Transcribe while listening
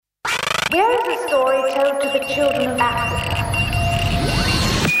Where is the story told to the children of Africa?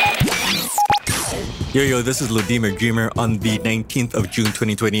 Yo, this is Lodima Dreamer on the 19th of June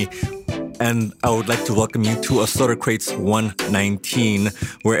 2020. And I would like to welcome you to Assorted Crates 119.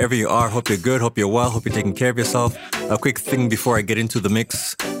 Wherever you are, hope you're good, hope you're well, hope you're taking care of yourself. A quick thing before I get into the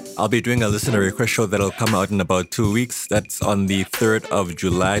mix. I'll be doing a listener request show that'll come out in about 2 weeks. That's on the 3rd of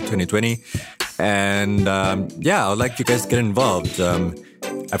July 2020. And I would like you guys to get involved.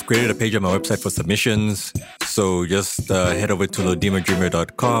 I've created a page on my website for submissions. So just head over to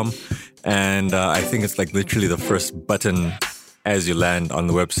lodimadreamer.com. And I think it's like literally the first button as you land on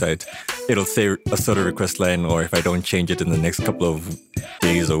the website. It'll say a sort of request line, or if I don't change it in the next couple of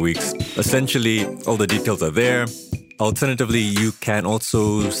days or weeks. Essentially, all the details are there. Alternatively, you can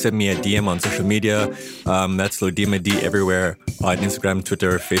also send me a DM on social media. That's Lodima D everywhere on Instagram,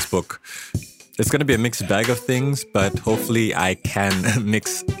 Twitter, Facebook. It's going to be a mixed bag of things, but hopefully I can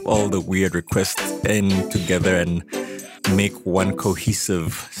mix all the weird requests in together and make one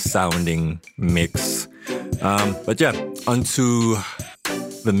cohesive sounding mix. Onto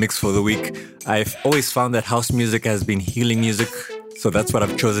the mix for the week. I've always found that house music has been healing music, so that's what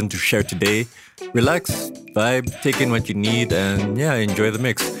I've chosen to share today. Relax, vibe, take in what you need, and enjoy the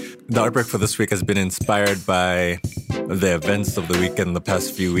mix. The artwork for this week has been inspired by the events of the weekend the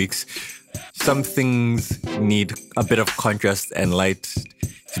past few weeks. Some things need a bit of contrast and light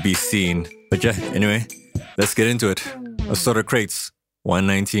to be seen. But anyway, let's get into it. Assorted Crates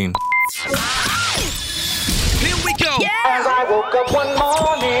 119. Here we go. Yeah. As I woke up one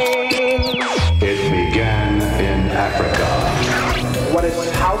morning, it began in Africa. What is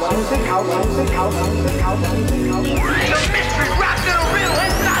house music? House music? House music? House music? House music? The mystery rock to the real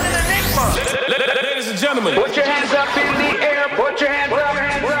inside of the enigma. Ladies and gentlemen, put your hands up in the air. Put your hands up.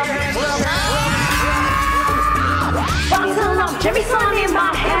 Walk so long, Jimmy song in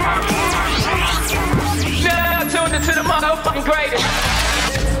my head. Now tuned into the motherfucking greatest.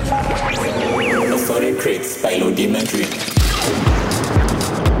 Assorted Crates by Lodima Dreamer.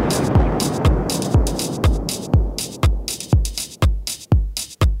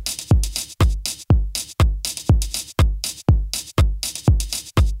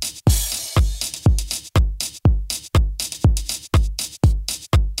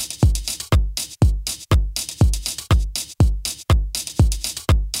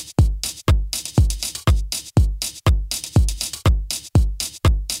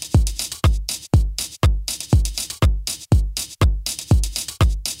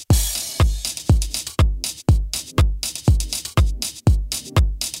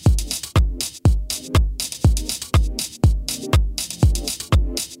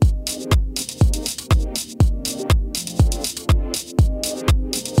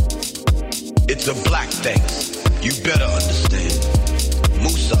 It's a black thanks, you better understand.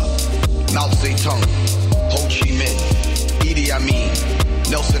 Musa, Mao Zedong, Ho Chi Minh, Idi Amin,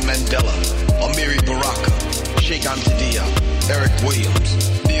 Nelson Mandela, Amiri Baraka, Sheikh Anta Diop, Eric Williams,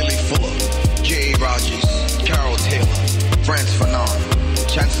 Neely Fuller, J.A. Rogers, Carol Taylor, France Fanon,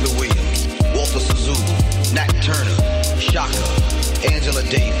 Chancellor Williams, Walter Suzuki, Nat Turner, Shaka, Angela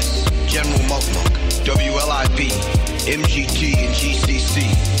Davis, General Mugmug, WLIB, MGT and GCC,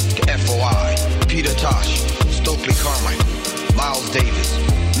 FOI, Peter Tosh, Stokely Carmichael, Miles Davis,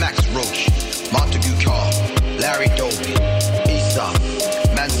 Max Roach, Montague Carr, Larry Doby, Isa,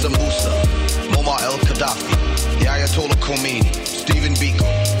 Mansa Musa, Muammar el-Gaddafi, the Ayatollah Khomeini, Stephen Biko,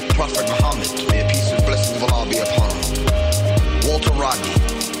 Prophet Muhammad, may peace and blessings of Allah be upon him, Walter Rodney,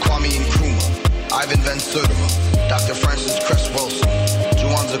 Kwame Nkrumah, Ivan Van Sertima, Dr. Francis Cress Wilson,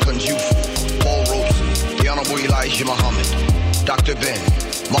 Juwanza Kunjufu, Paul Robeson, the Honorable Elijah Muhammad, Dr. Ben,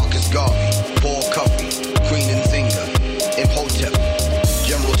 Marcus Garvey, Paul Cuffey, Queen Nzinga, Imhotep,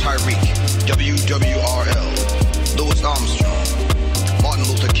 General Tyreek, WWRL, Louis Armstrong, Martin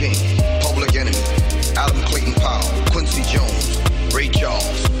Luther King, Public Enemy, Adam Clayton Powell, Quincy Jones, Ray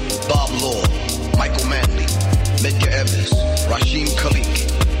Charles, Bob Lord, Michael Manley, Medgar Evers, Rasheem Khalik,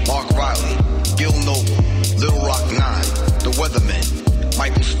 Mark Riley, Gil Noble, Little Rock 9, The Weathermen,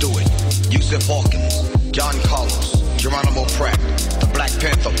 Michael Stewart, Yusuf Hawkins, John Carlos, Geronimo Pratt, the Black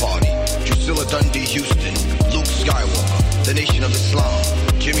Panther Party, Drusilla Dundee Houston, Luke Skywalker, the Nation of Islam,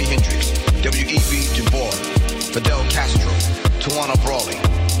 Jimi Hendrix, W.E.B. Du Bois, Fidel Castro, Tawana Brawley,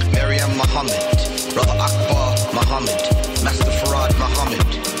 Maryam Muhammad, Brother Akbar Muhammad, Master Farad Muhammad,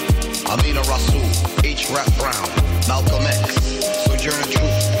 Amina Rasul, H. Rap Brown, Malcolm X, Sojourner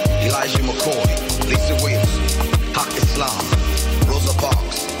Truth, Elijah McCoy, Lisa Williams, Haq Islam, Rosa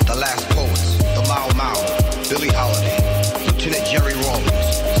Parks, The Last Poets, The Mau Mau, Billie Holiday, Lieutenant Jerry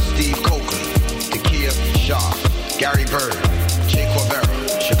Rawlins, Steve Coakley, Takia Shah, Gary Bird, Che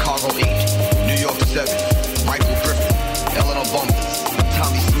Guevara, Chicago 8,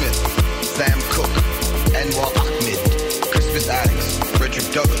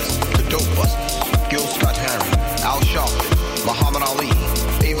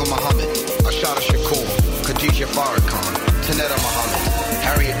 Antoinette Muhammad,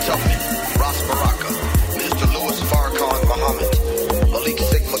 Harriet Tubman, Ras Baraka, Minister Louis Farrakhan Muhammad, Malik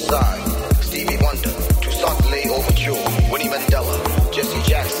Sigma Psi, Stevie Wonder, Toussaint L'E Overture, Winnie Mandela, Jesse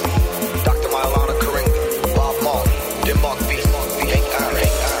Jackson, Dr. Maulana Karenga, Bob Marley, Denmark Beast, Hank Aaron.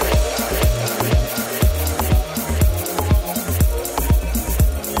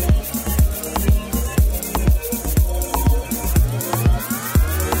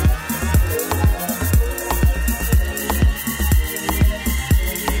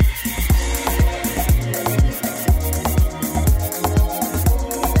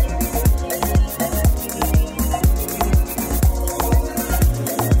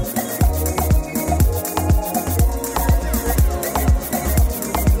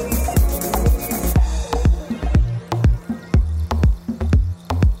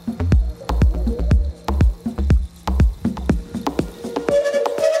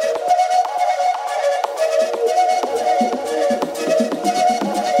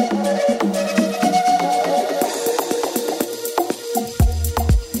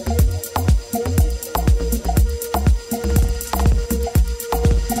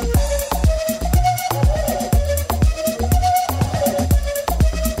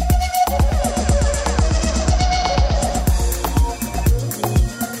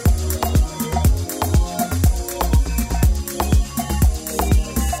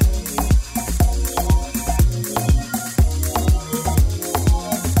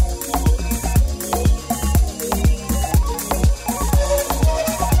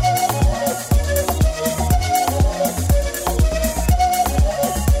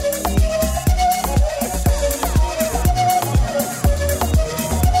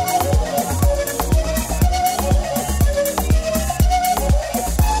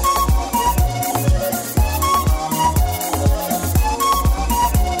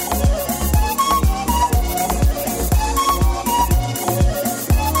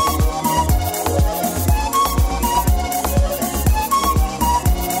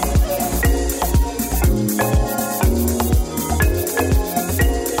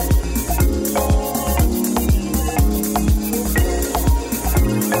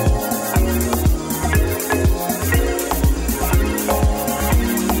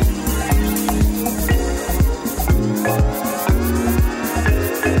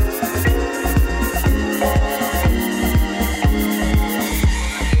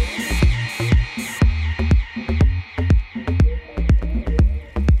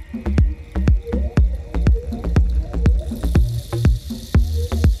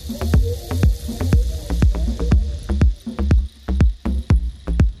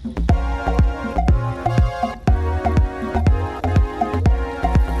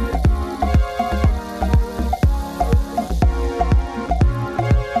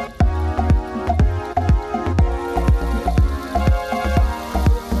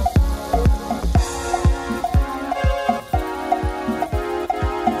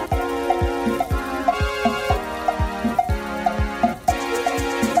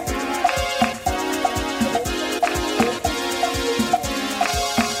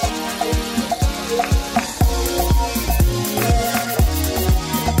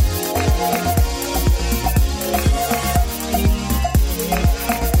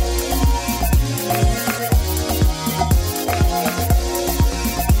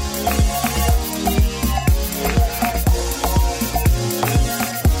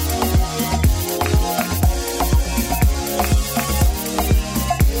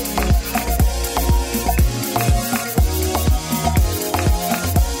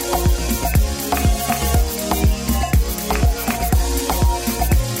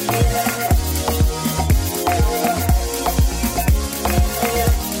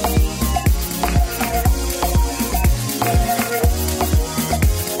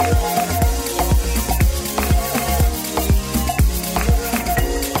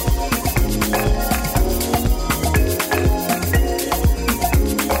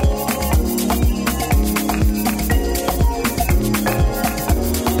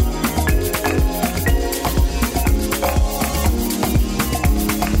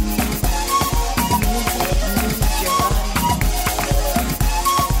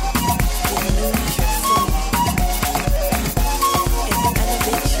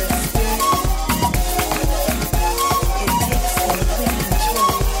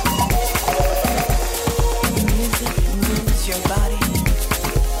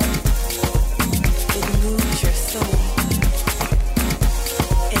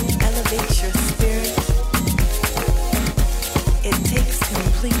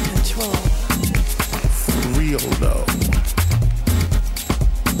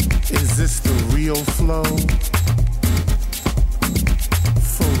 Is this the real flow?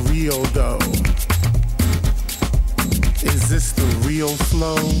 real though? Is this the real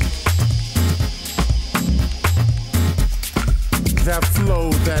flow? That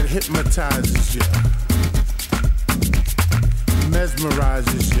flow that hypnotizes you,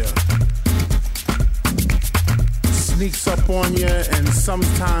 mesmerizes you, sneaks up on you and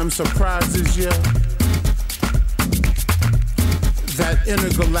sometimes surprises you. That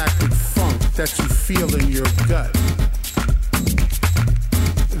intergalactic funk that you feel in your gut,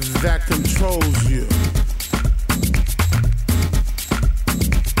 that controls you,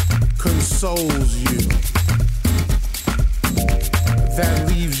 consoles you, that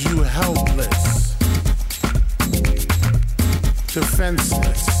leaves you helpless,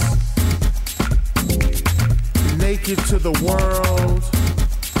 defenseless, naked to the world,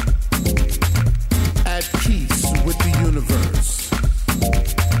 at peace with the universe.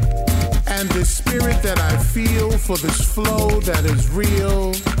 And the spirit that I feel for this flow that is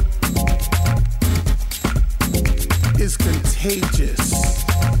real is contagious,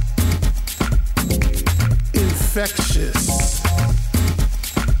 infectious.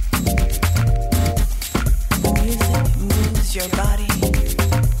 The music moves your body.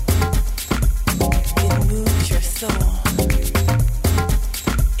 It moves your soul.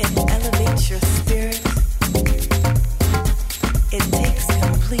 It elevates your spirit. It takes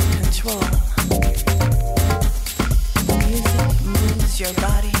complete control. The music moves your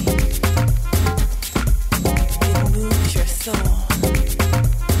body. It moves your soul.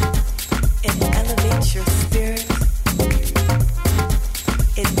 It elevates your spirit.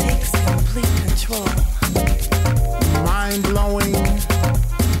 It takes complete control. Mind-blowing,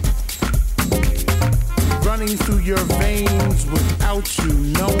 running through your veins without you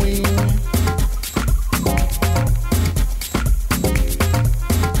knowing.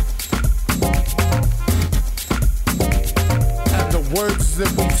 And the words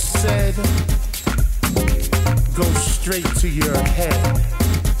that we've said go straight to your head.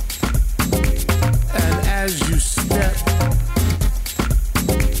 And as you step,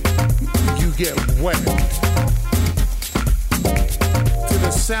 you get wet. To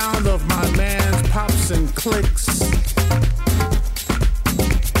the sound of my man's pops and clicks.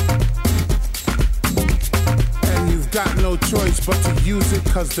 And you've got no choice but to use it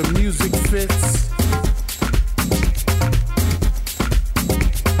 'cause the music fits.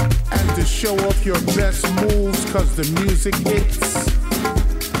 And to show off your best moves 'cause the music hits.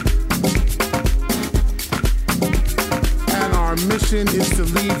 And our mission is to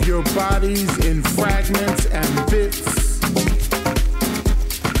leave your bodies in fragments and bits.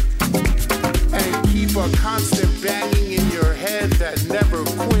 Keep a constant banging in your head that never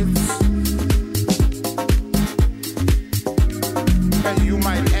quits. And you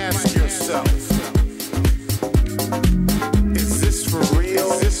might ask yourself, is this for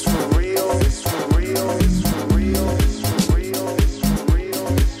real? Is this for real? Is this for real? Is this for real? Is this for real?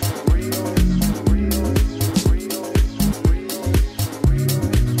 Is this for real? Is this for real? Is this for real? Is this for real?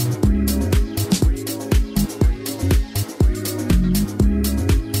 Is this for real?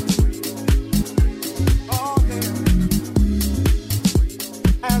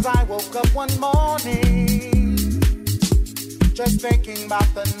 As I woke up one morning, just thinking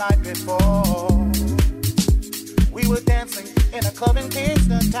about the night before, we were dancing in a club in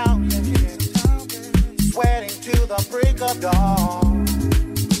Kingston town, sweating till the break of dawn.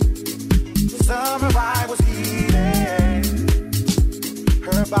 The summer vibe was heated,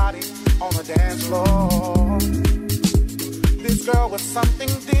 her body on the dance floor. This girl was something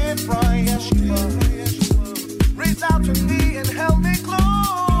different, yes she was. Reached out to me and held me close.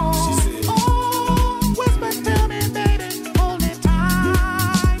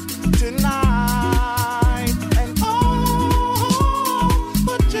 Tonight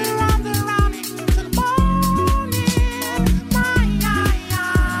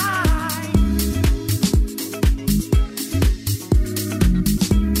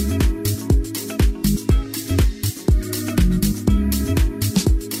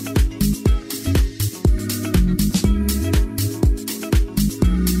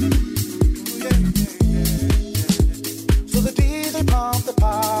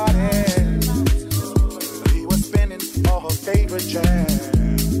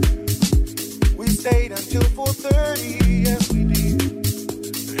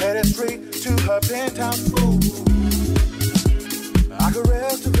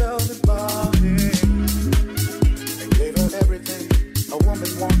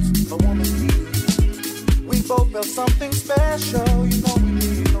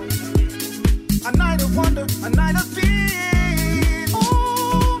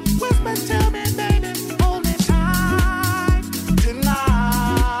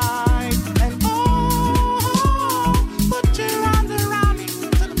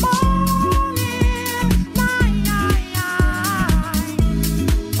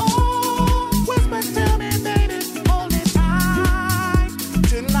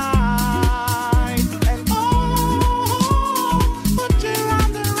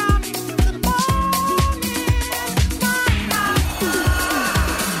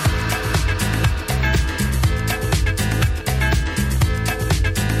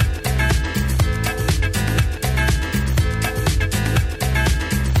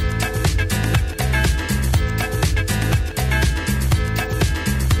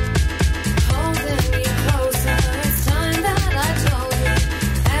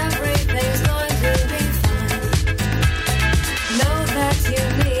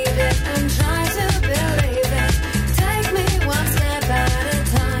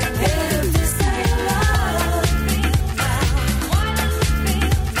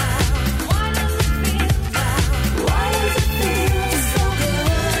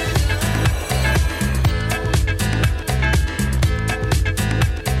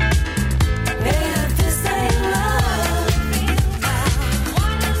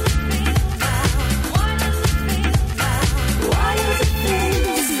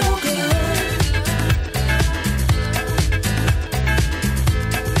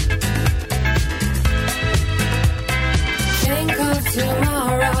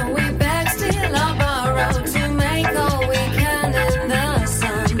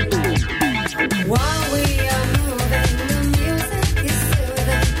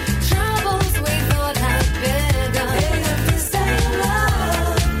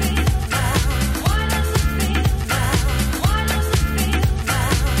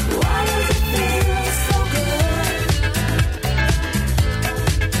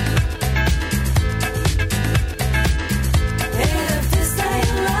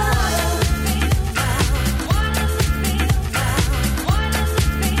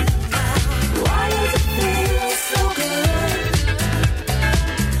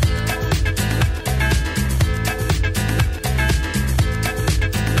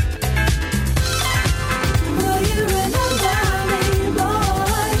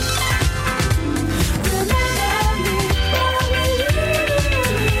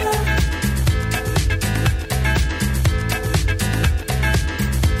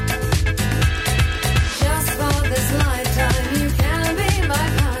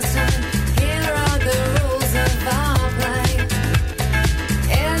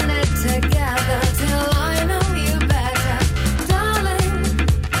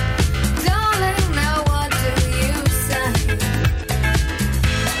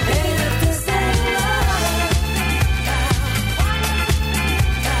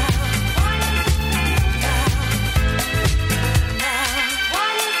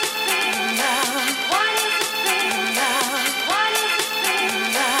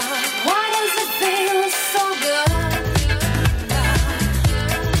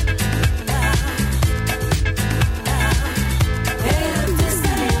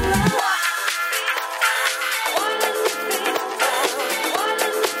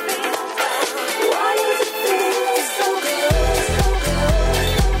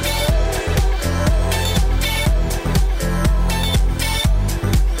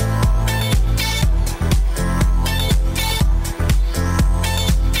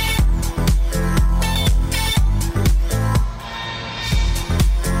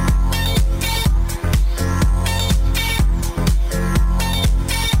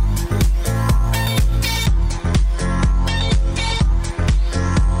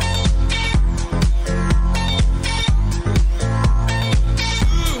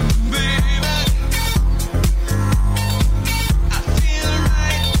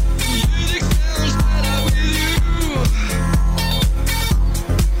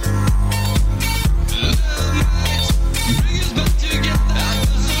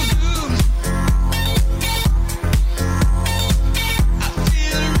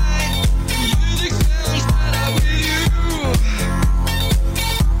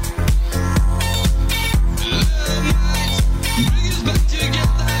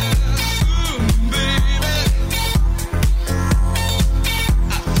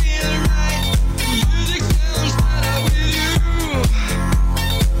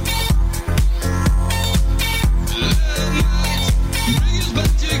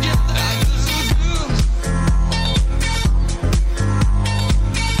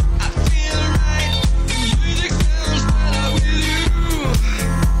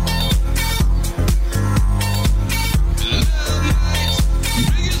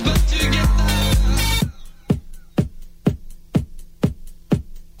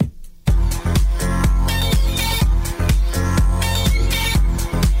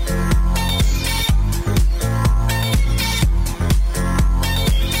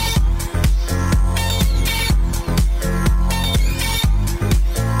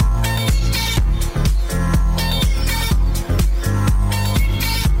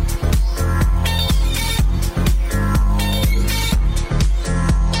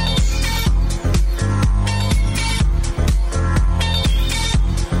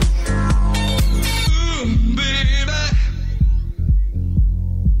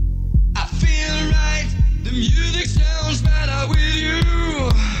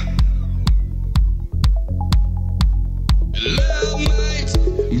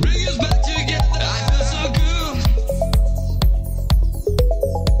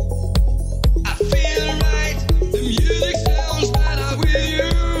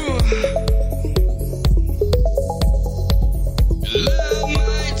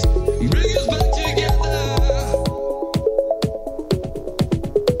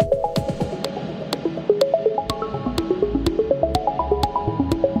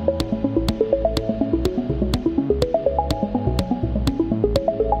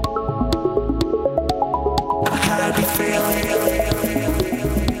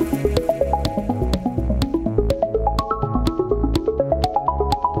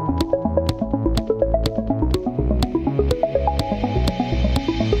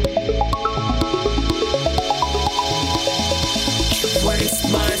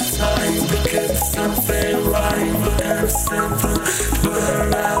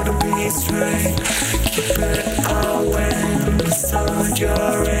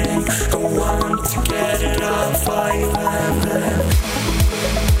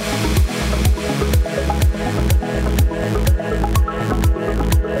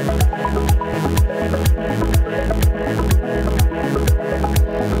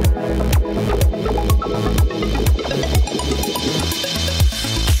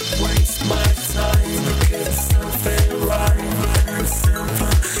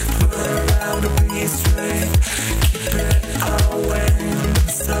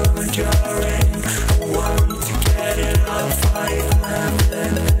Jarring, I want to get it on fire.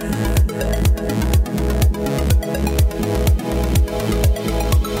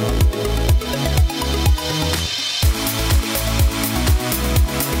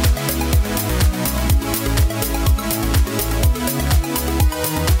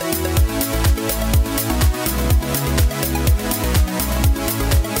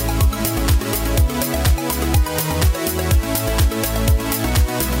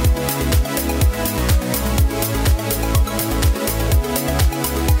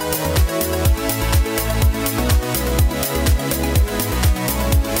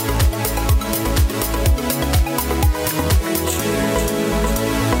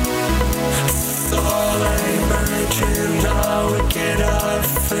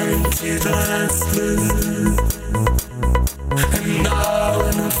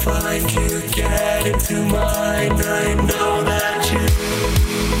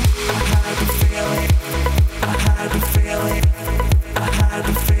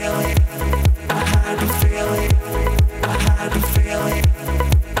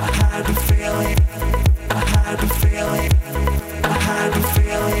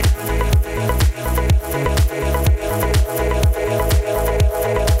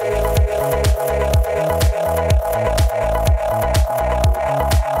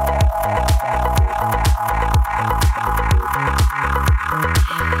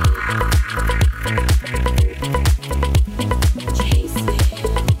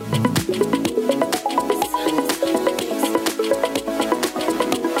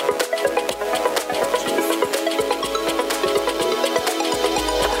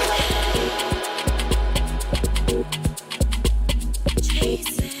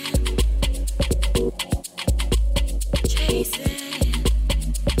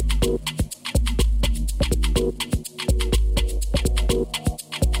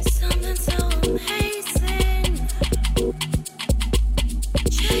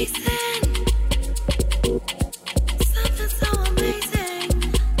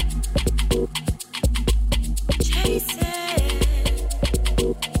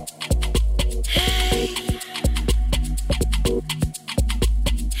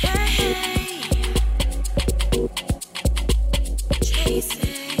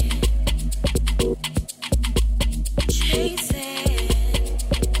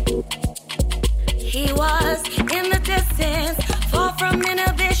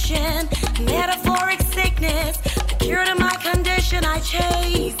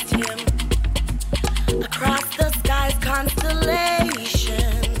 chased him across the sky's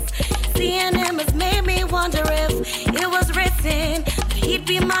constellations. Seeing him has made me wonder if it was written that he'd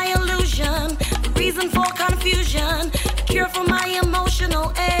be my illusion, the reason for confusion, the cure for my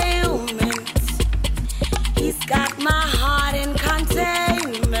emotional ailments. He's got my heart in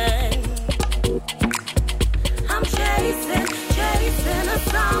containment. I'm chasing a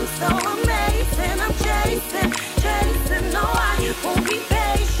song so amazing. I'm chasing, no, I won't be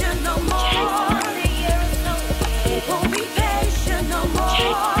patient no more. Won't be patient no more.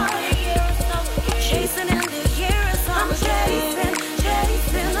 Chasing in the years, I'm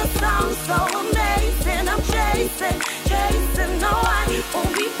chasing a song so amazing. I'm chasing, no, I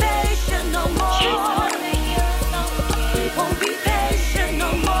won't be patient no more. Won't be patient no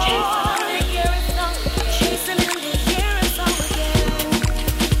more. Chasing in the years again.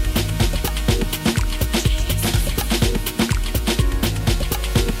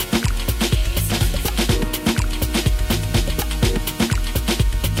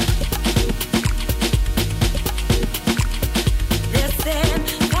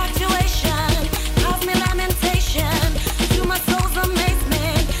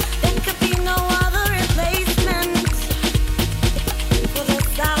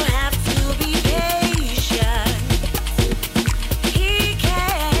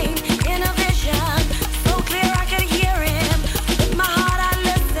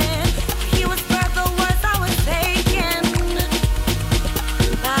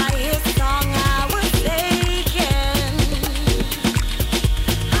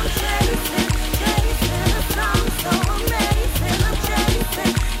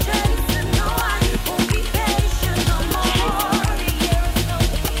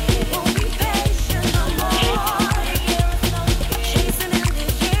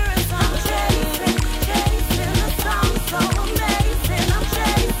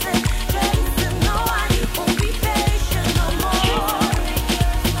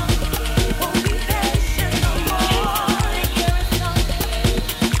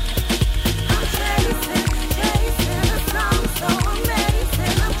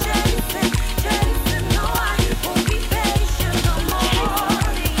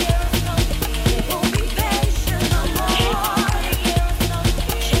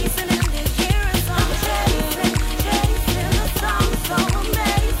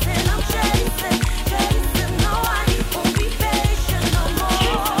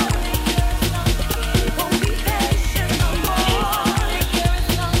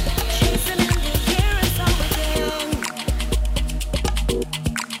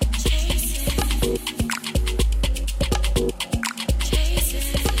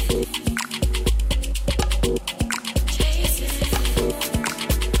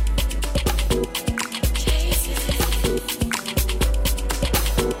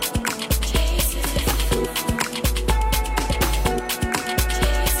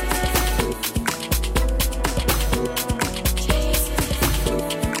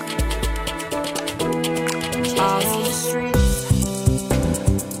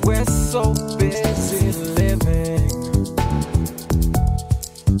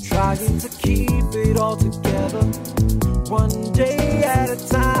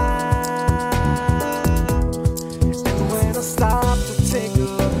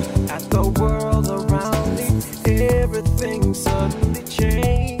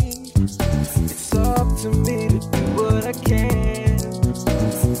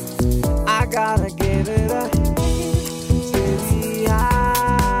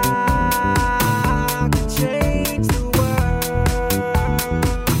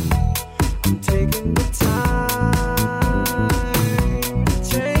 Taking the time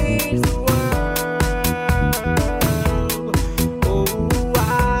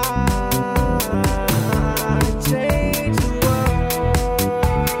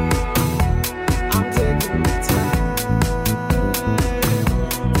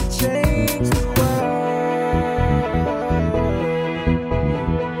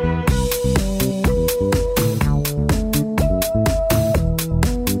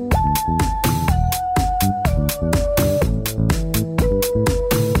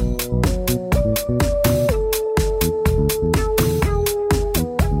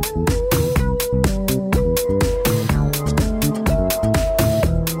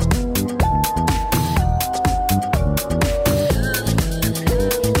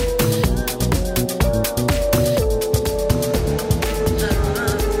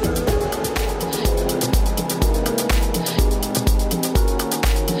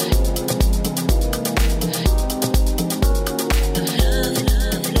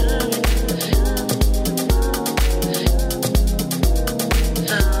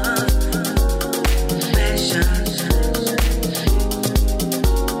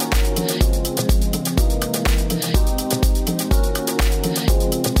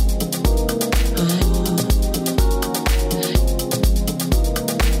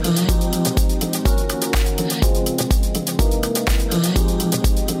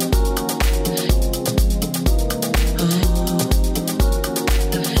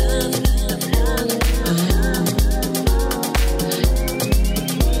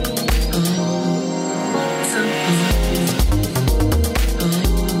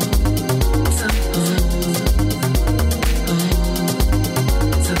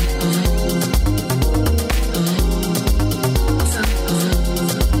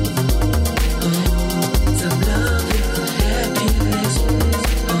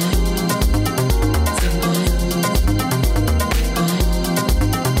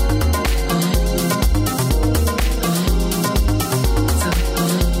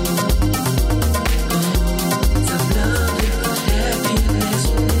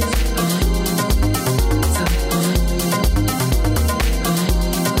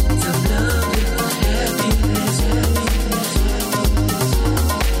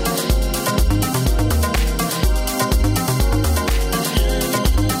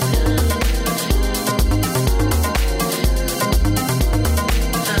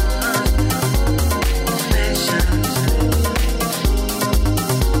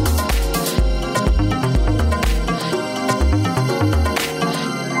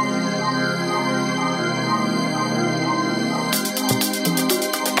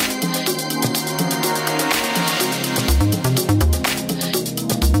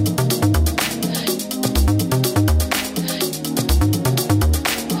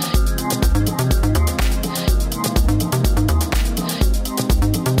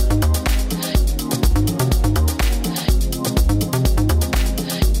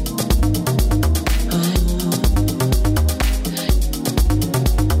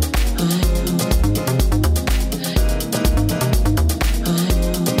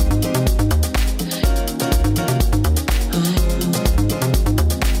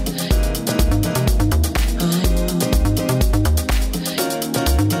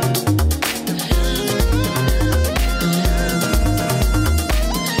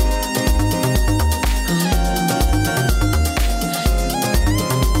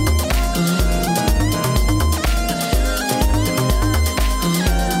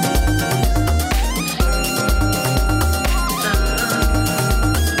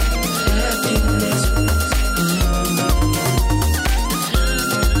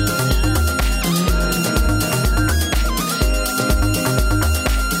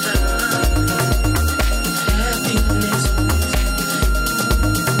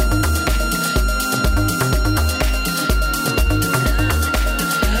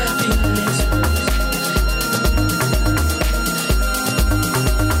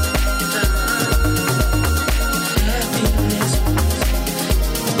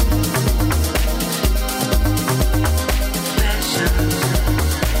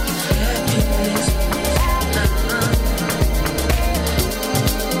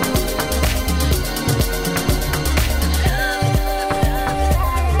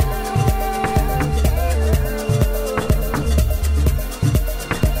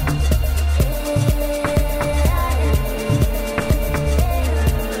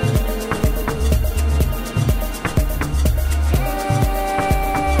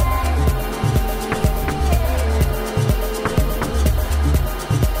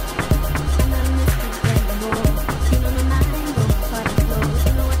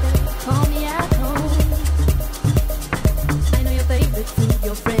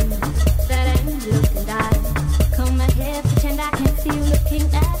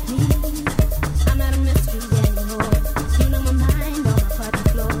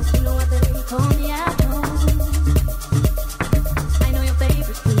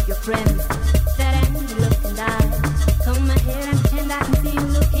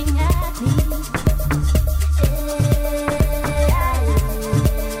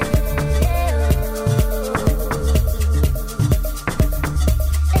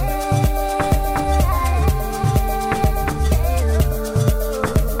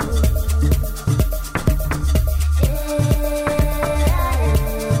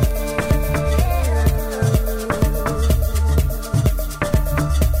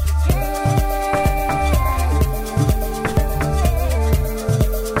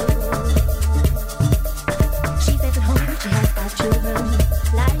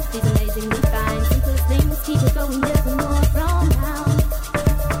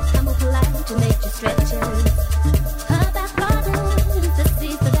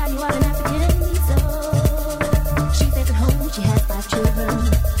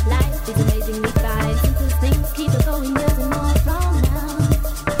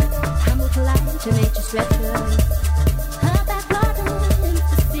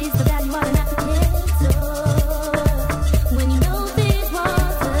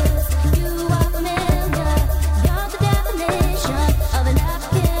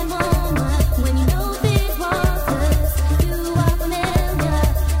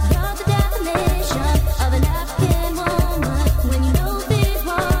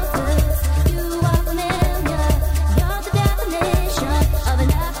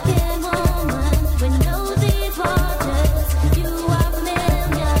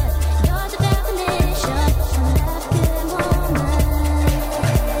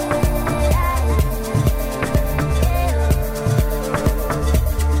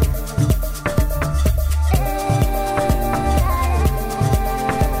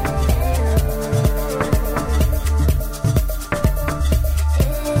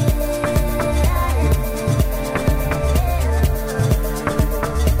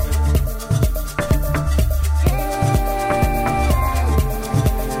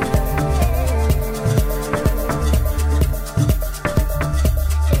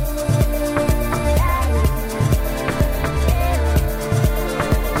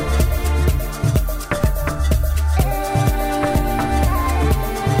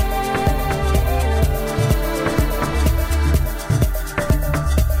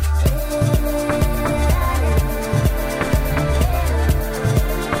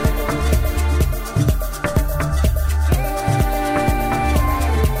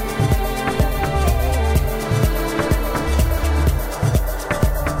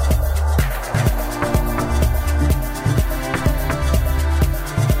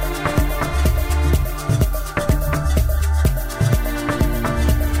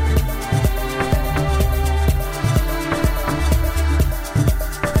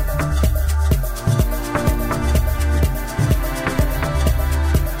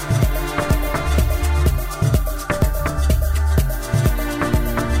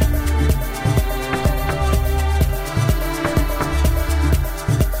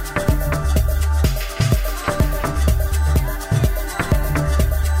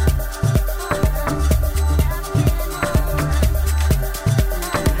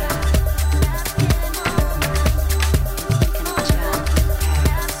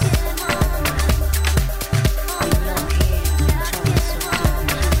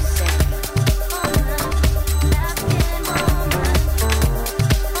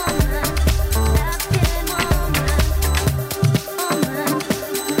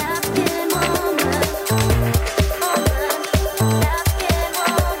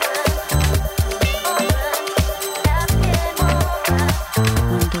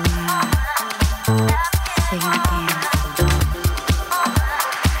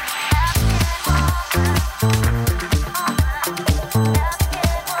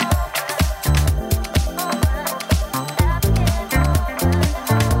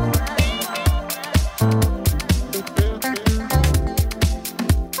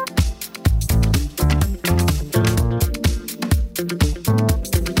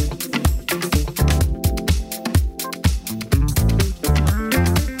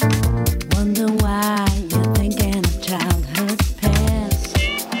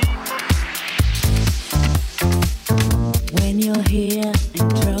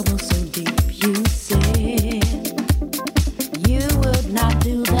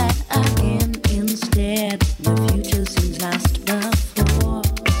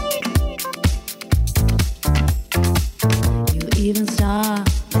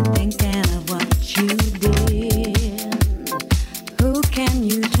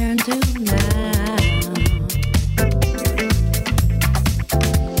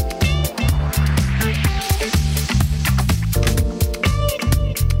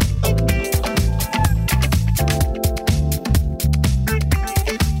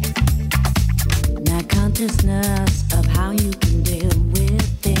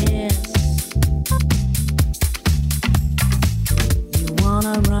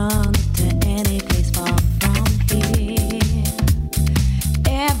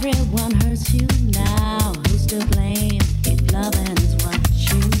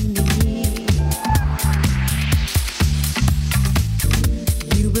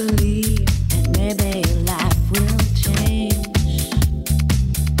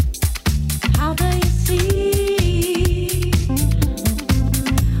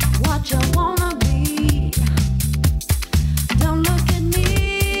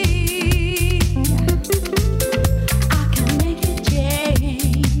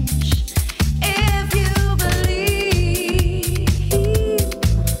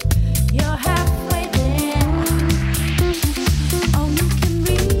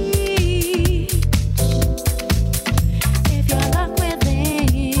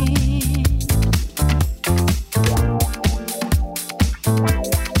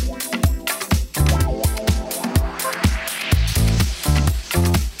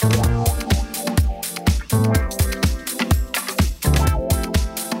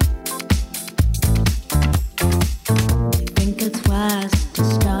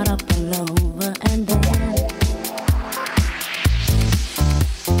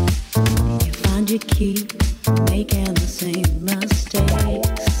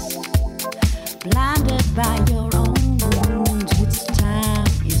blinded by your own wounds. It's time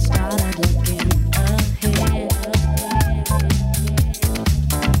you started looking ahead.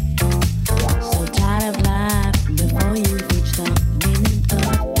 So tired of life before you reach the meaning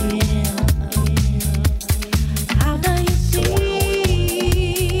of it. How do you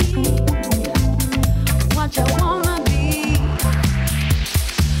see what you wanna be?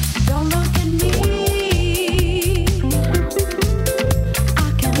 Don't look at me. I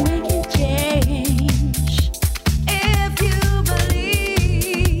can make you change.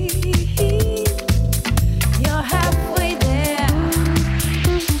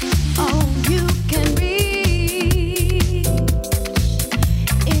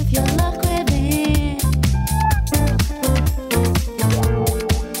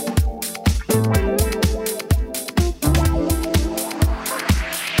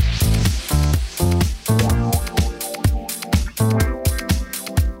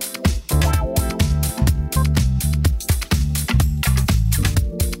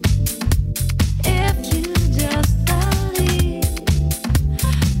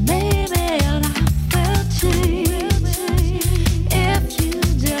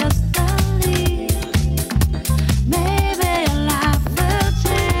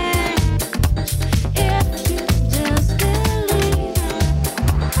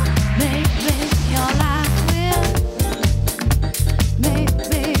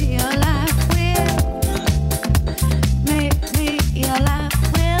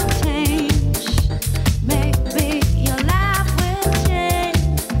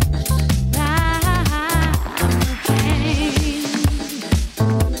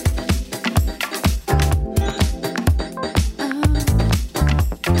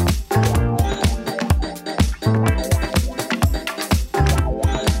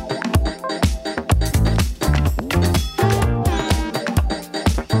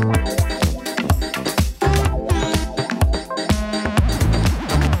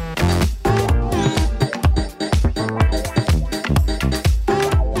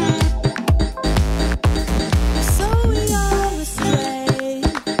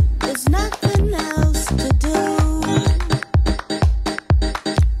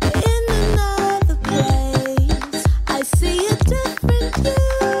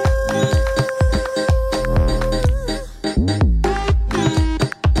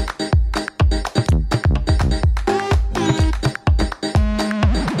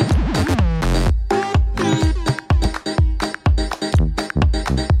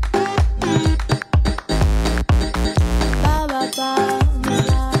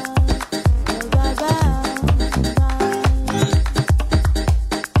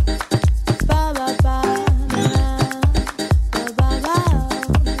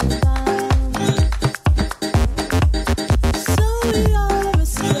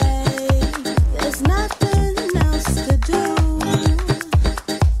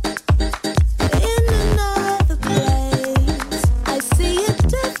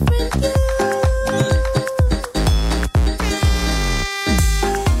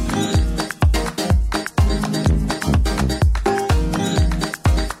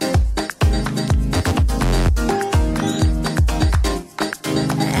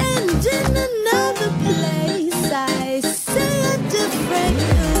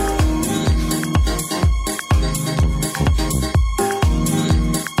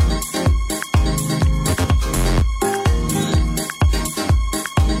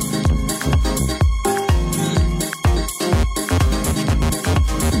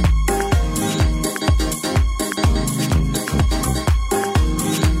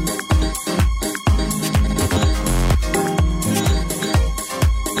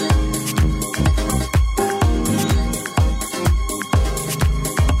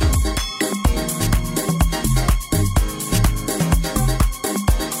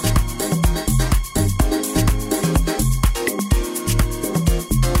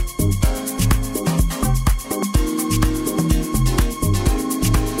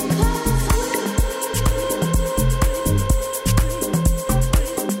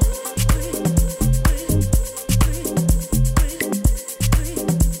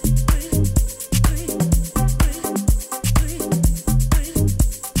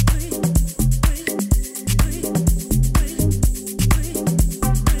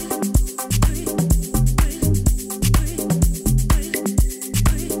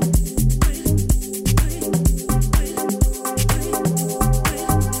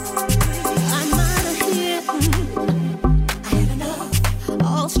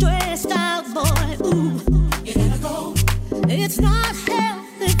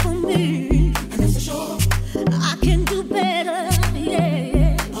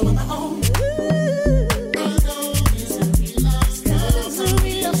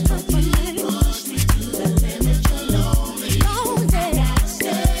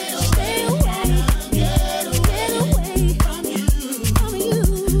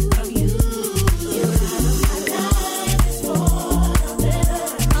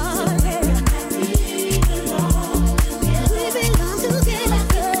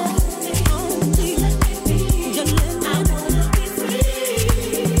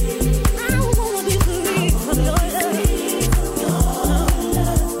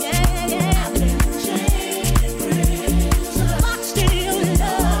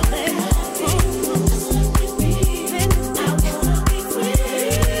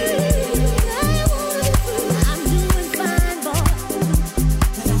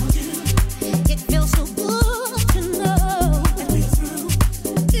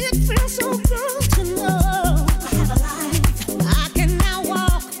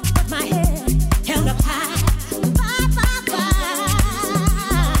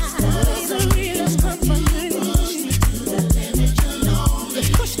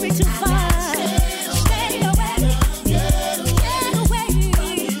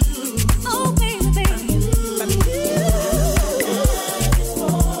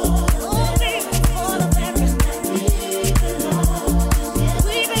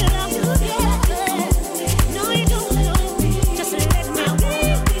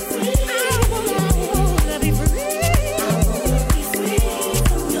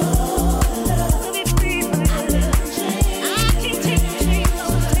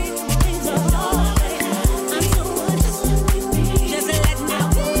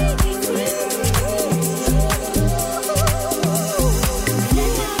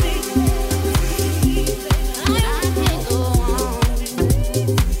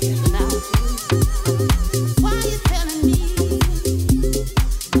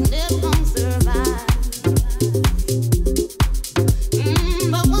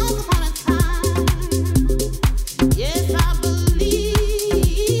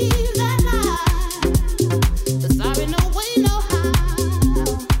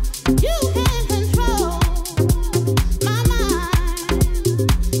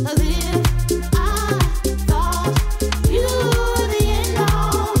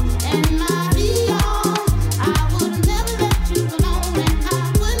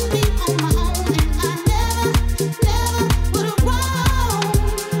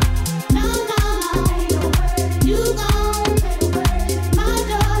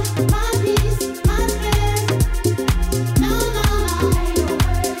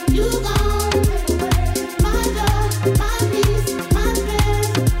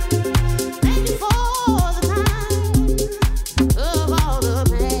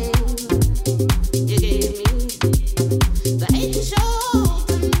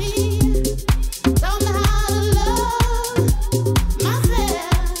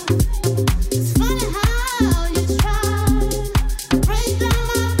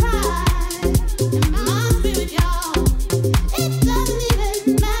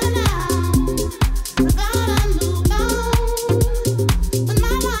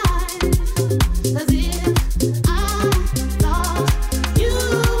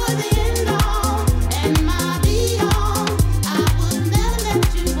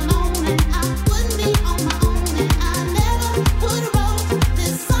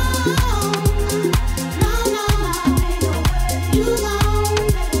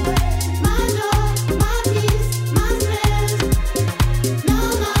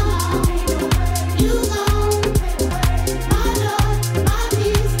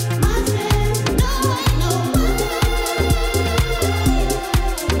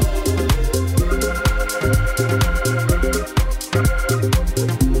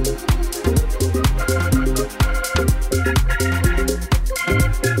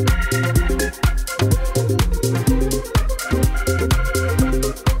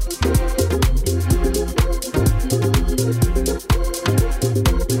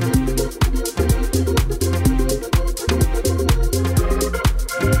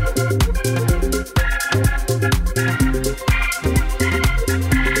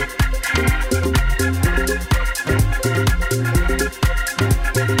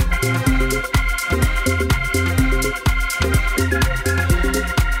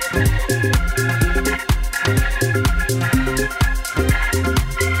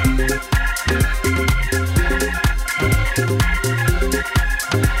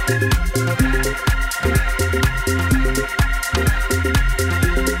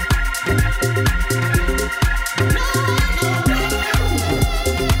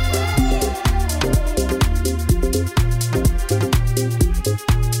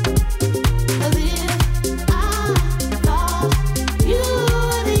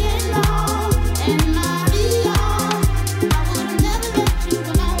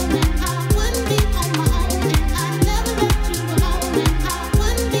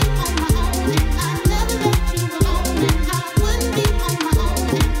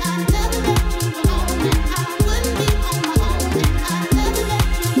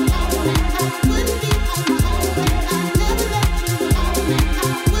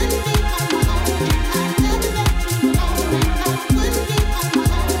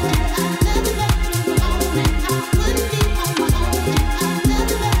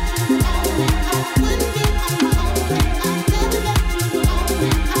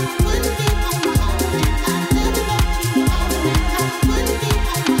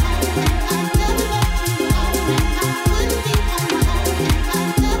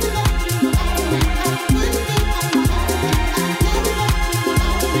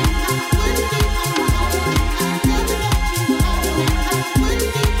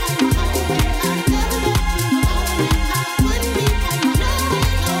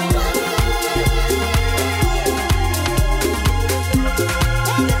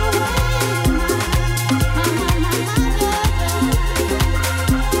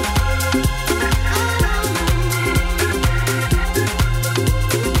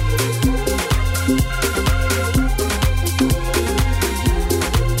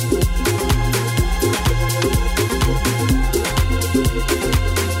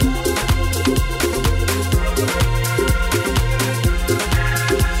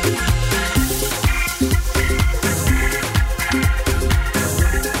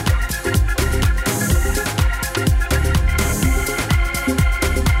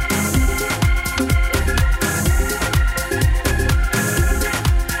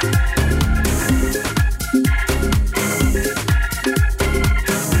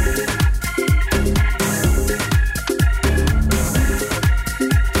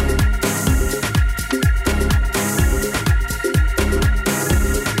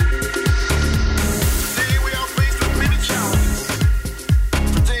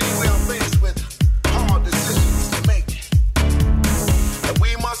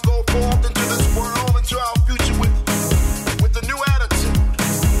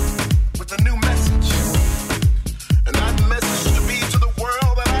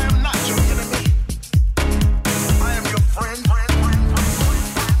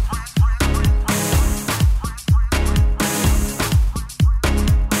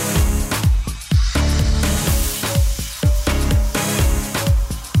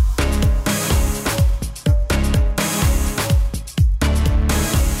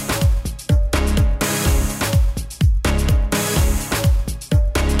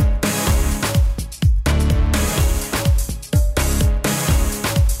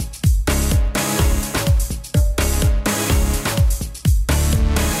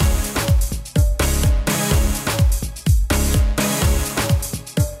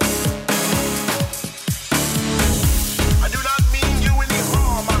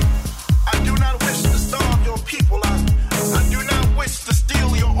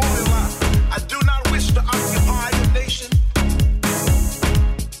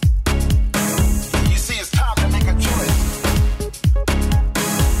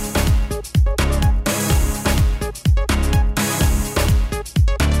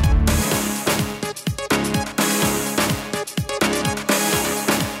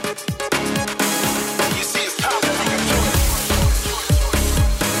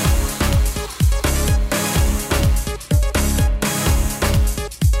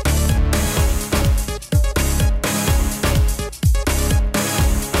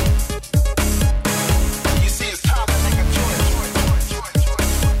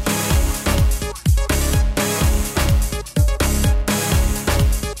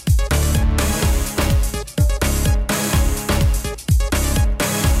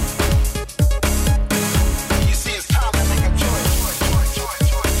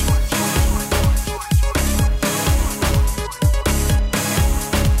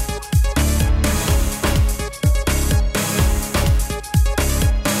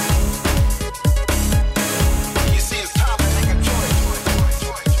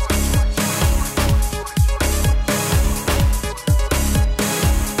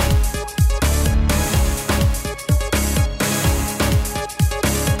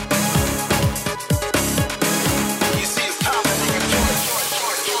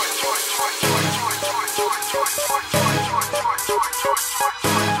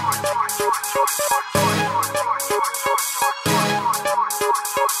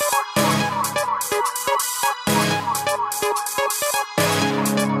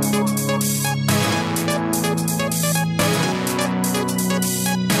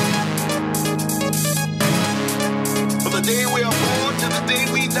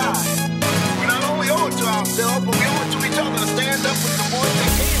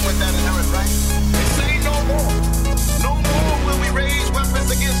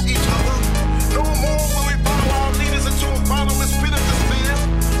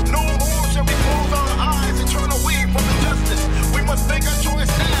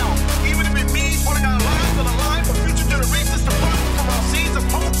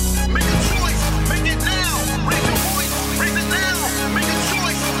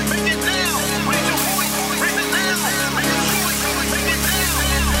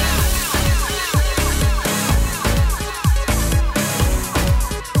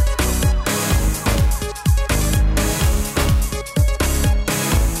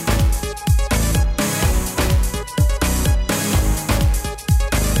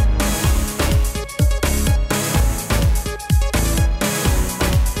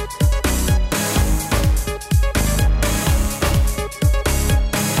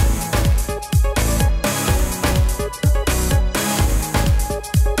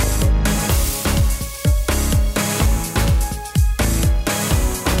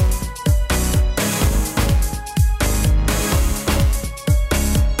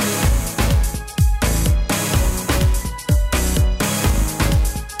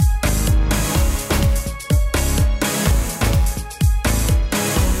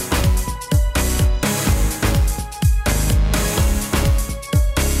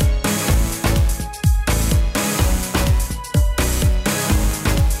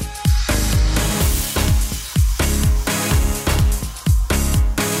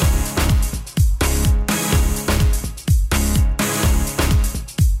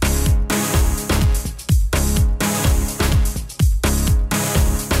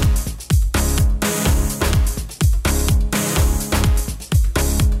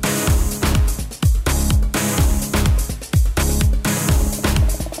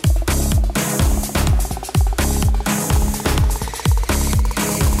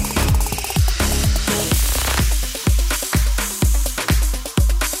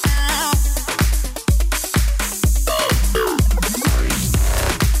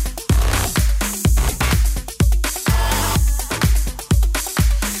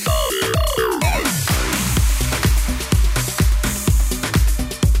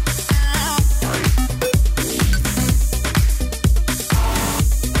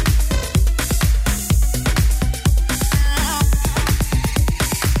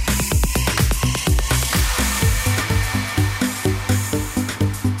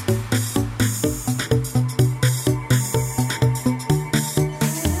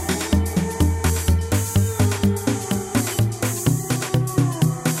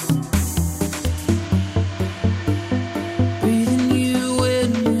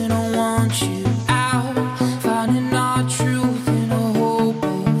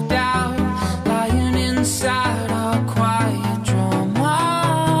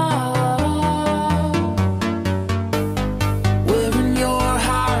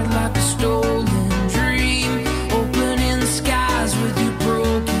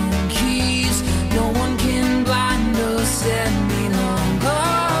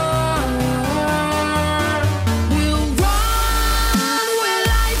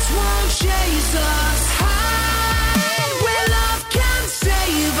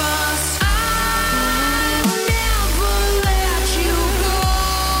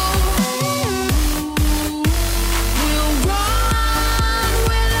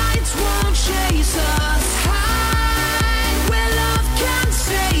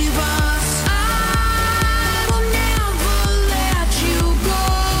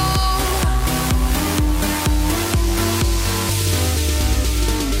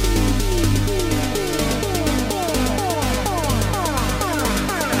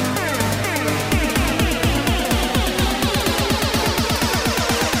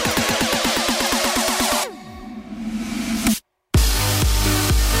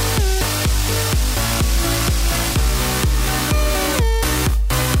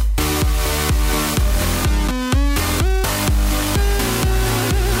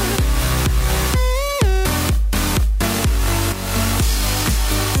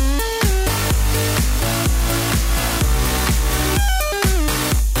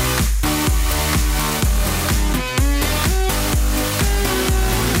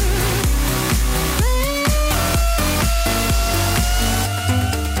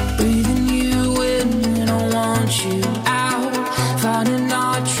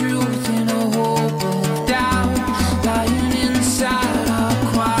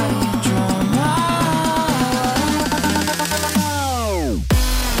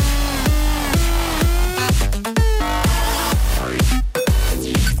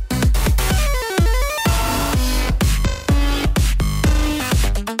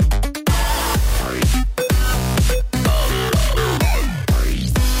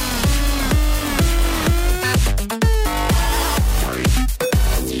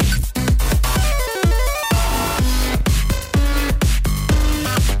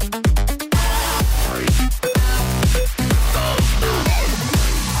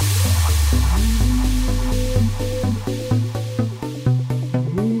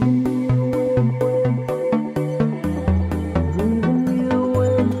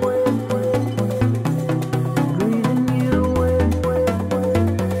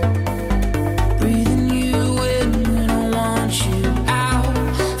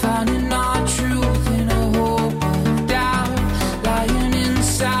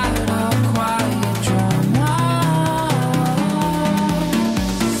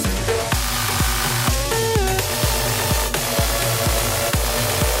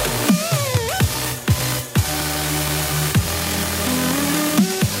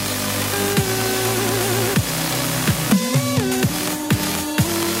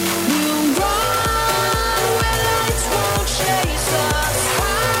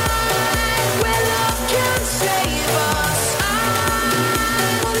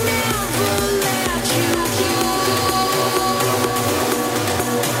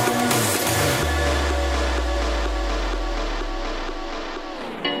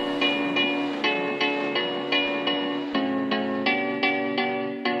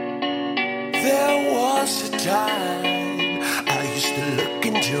 There was a time I used to look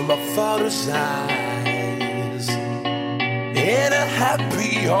into my father's eyes. In a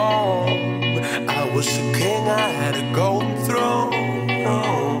happy home, I was a king, I had a golden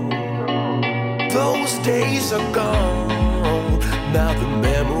throne. Those days are gone, now the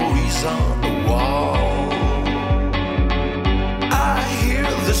memories on the wall. I hear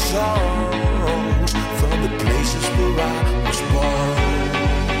the songs from the places where I was born.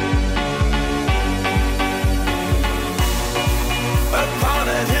 Upon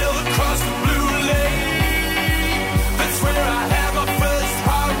a hill across the blue lake, that's where I had my first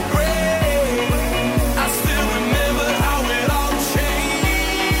heartbreak. I still remember how it all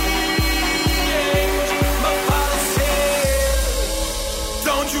changed. My father said,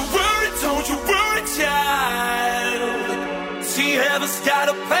 don't you worry, child. See, heaven's got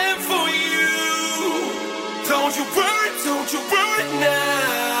a plan for you. Don't you worry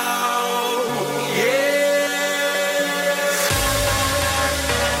now. Yeah.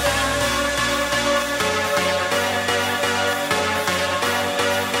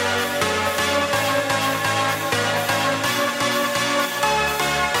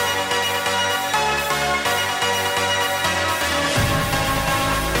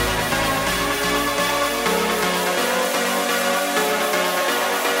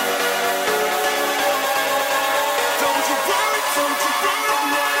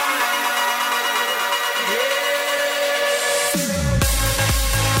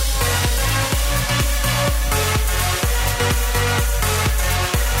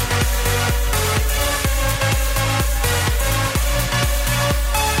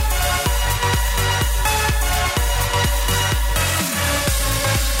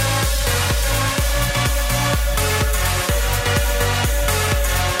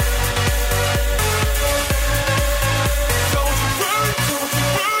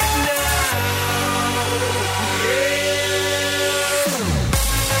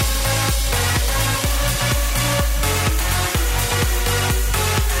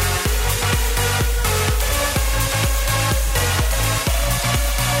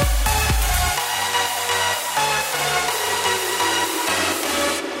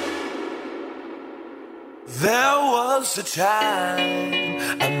 There was a time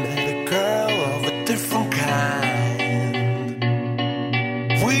I met a girl of a different kind.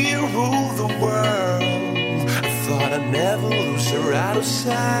 We ruled the world. I thought I'd never lose her out of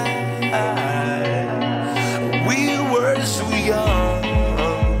sight. We were so young.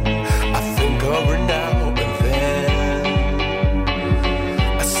 I think of her now and then.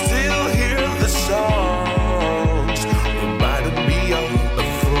 I still hear the songs reminding me of a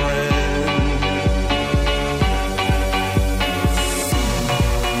friend.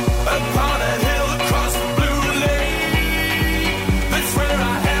 Upon a hill across the blue lake, that's where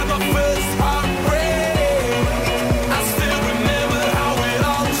I had my first heartbreak. I still remember how it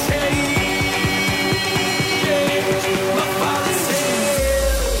all changed. My father said,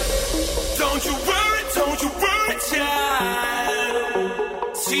 don't you worry, child.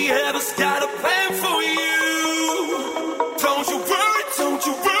 See, heaven's got a plan for you. Don't you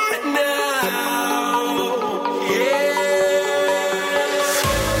worry now. Yeah.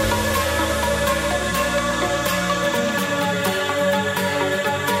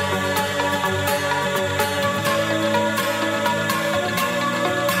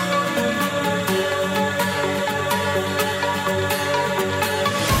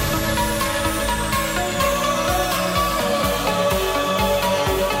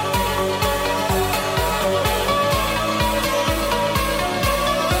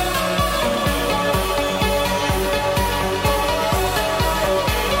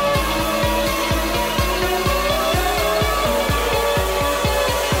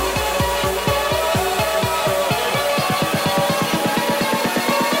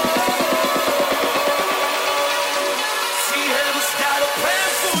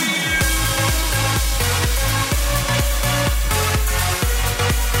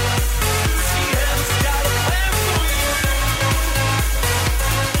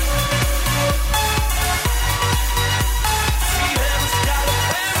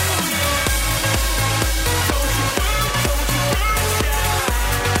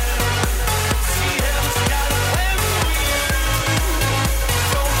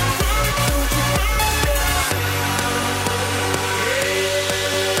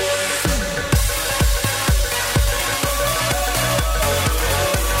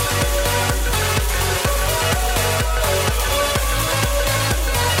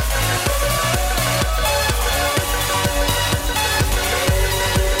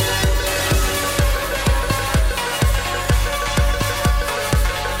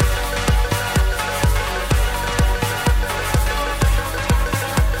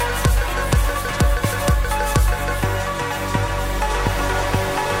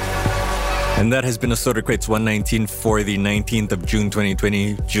 And that has been a Soda Crates 119 for the 19th of June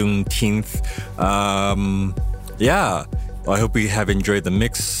 2020, Juneteenth. Yeah, I hope you have enjoyed the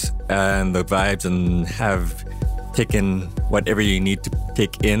mix and the vibes and have taken whatever you need to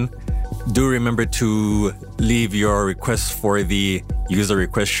take in. Do remember to leave your requests for the user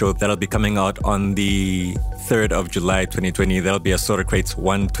request show. That'll be coming out on the 3rd of July 2020. That'll be a Soda Crates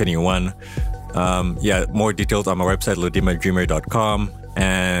 121. More details on my website, lodimadreamer.com.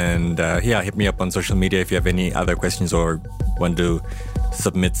 And hit me up on social media if you have any other questions or want to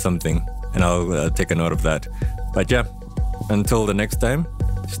submit something, and I'll take a note of that. But yeah, until the next time,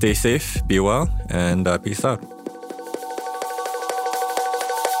 stay safe, be well, and peace out.